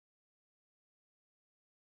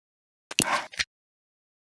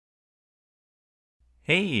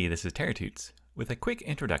Hey, this is Terratoots with a quick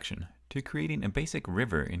introduction to creating a basic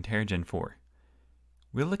river in Terragen 4.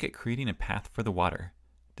 We'll look at creating a path for the water,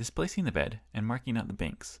 displacing the bed, and marking out the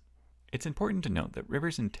banks. It's important to note that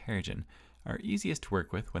rivers in Terragen are easiest to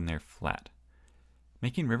work with when they're flat.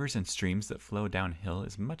 Making rivers and streams that flow downhill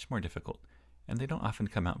is much more difficult, and they don't often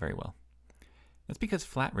come out very well. That's because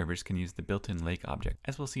flat rivers can use the built-in lake object,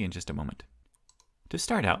 as we'll see in just a moment. To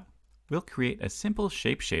start out, we'll create a simple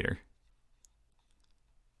shape shader,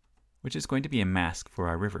 which is going to be a mask for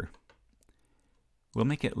our river. We'll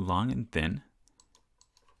make it long and thin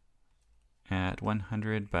at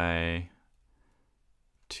 100 by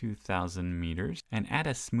 2000 meters and add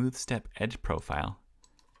a smooth step edge profile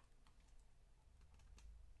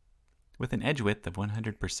with an edge width of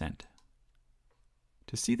 100%.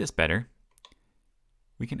 To see this better,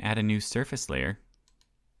 we can add a new surface layer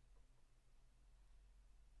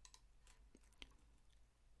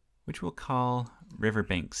which we'll call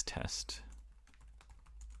Riverbanks Test.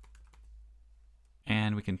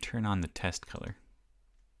 And we can turn on the test color.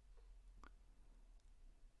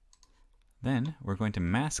 Then we're going to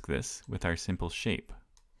mask this with our simple shape.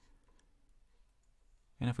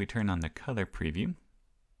 And if we turn on the color preview,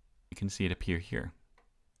 you can see it appear here.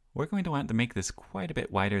 We're going to want to make this quite a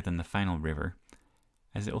bit wider than the final river,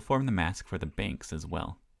 as it will form the mask for the banks as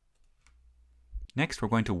well. Next, we're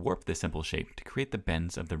going to warp the simple shape to create the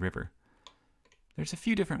bends of the river. There's a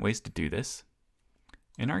few different ways to do this.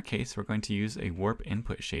 In our case, we're going to use a warp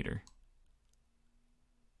input shader.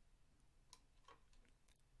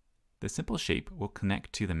 The simple shape will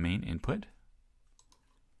connect to the main input,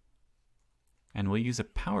 and we'll use a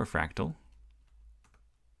power fractal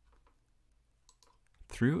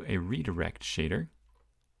through a redirect shader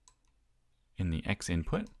in the X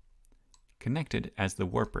input, connected as the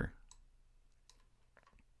warper.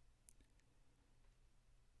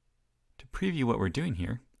 To preview what we're doing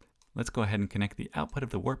here, let's go ahead and connect the output of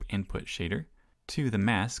the warp input shader to the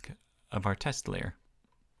mask of our test layer.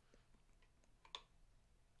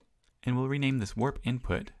 And we'll rename this warp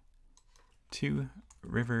input to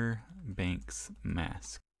Riverbanks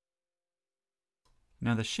Mask.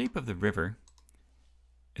 Now the shape of the river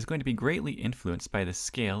is going to be greatly influenced by the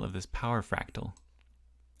scale of this power fractal,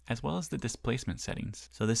 as well as the displacement settings.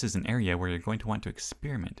 So this is an area where you're going to want to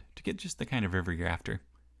experiment to get just the kind of river you're after.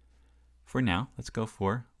 For now, let's go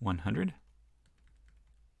for 100,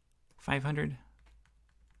 500,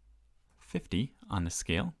 50 on the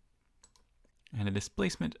scale, and a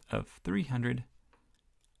displacement of 300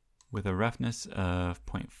 with a roughness of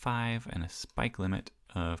 0.5 and a spike limit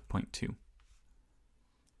of 0.2.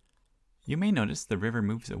 You may notice the river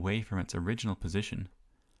moves away from its original position.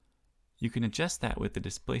 You can adjust that with the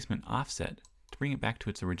displacement offset to bring it back to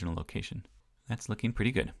its original location. That's looking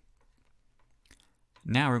pretty good.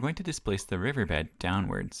 Now we're going to displace the riverbed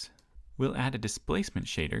downwards. We'll add a displacement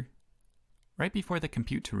shader right before the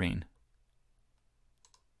compute terrain.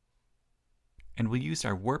 And we'll use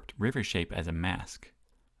our warped river shape as a mask.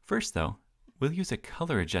 First though, we'll use a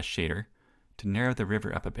color adjust shader to narrow the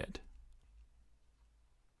river up a bit.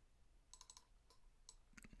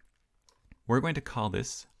 We're going to call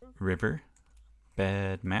this River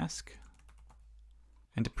Bed Mask.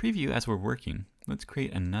 And to preview as we're working, let's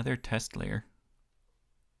create another test layer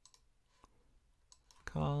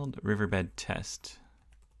called Riverbed Test.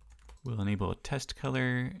 We'll enable a test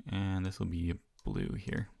color, and this will be blue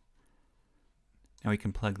here. Now we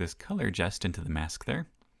can plug this color adjust into the mask there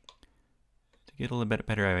to get a little bit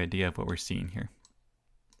better idea of what we're seeing here.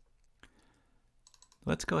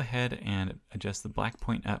 Let's go ahead and adjust the black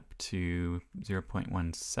point up to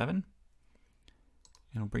 0.17, and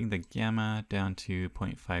we'll bring the gamma down to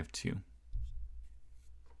 0.52.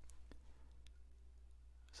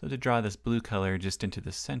 So to draw this blue color just into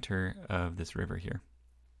the center of this river here.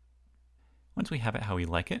 Once we have it how we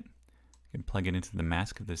like it, we can plug it into the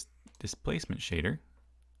mask of this displacement shader.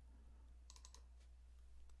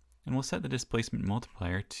 And we'll set the displacement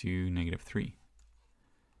multiplier to -3.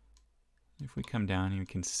 If we come down, you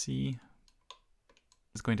can see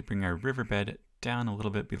it's going to bring our riverbed down a little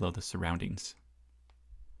bit below the surroundings.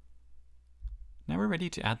 Now we're ready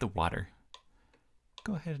to add the water.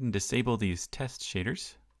 Go ahead and disable these test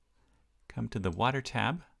shaders. Come to the Water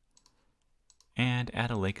tab and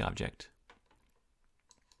add a lake object.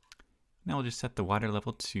 Now we'll just set the water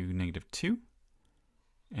level to -2.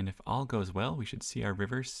 And if all goes well, we should see our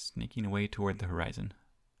river snaking away toward the horizon.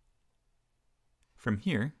 From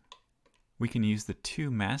here, we can use the two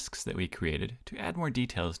masks that we created to add more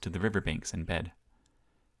details to the riverbanks and bed.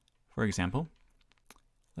 For example,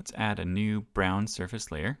 let's add a new brown surface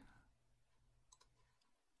layer.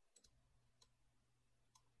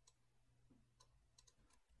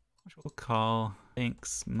 which we'll call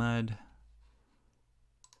banks mud.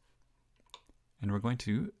 And we're going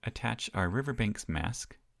to attach our riverbanks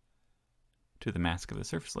mask to the mask of the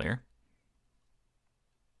surface layer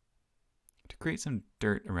to create some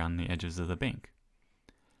dirt around the edges of the bank.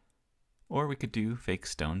 Or we could do fake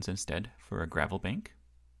stones instead for a gravel bank.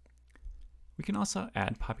 We can also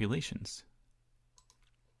add populations.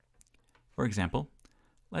 For example,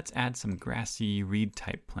 let's add some grassy reed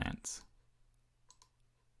type plants.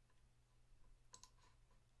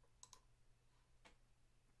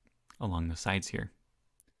 Along the sides here.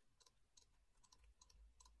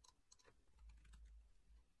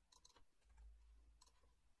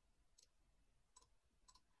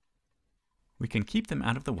 We can keep them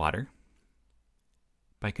out of the water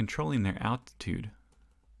by controlling their altitude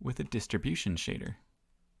with a distribution shader.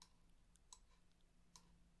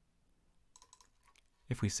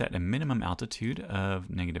 If we set a minimum altitude of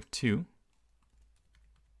 -2,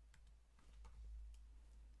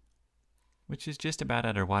 which is just about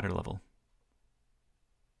at our water level.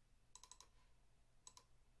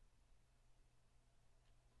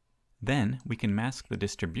 Then we can mask the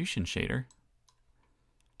distribution shader,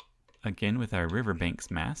 again with our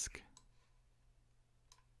riverbanks mask.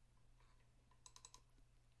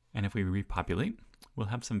 And if we repopulate, we'll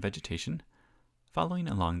have some vegetation following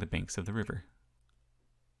along the banks of the river.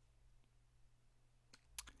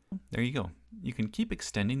 There you go. You can keep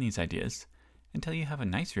extending these ideas until you have a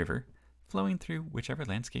nice river flowing through whichever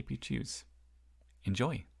landscape you choose.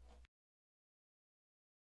 Enjoy!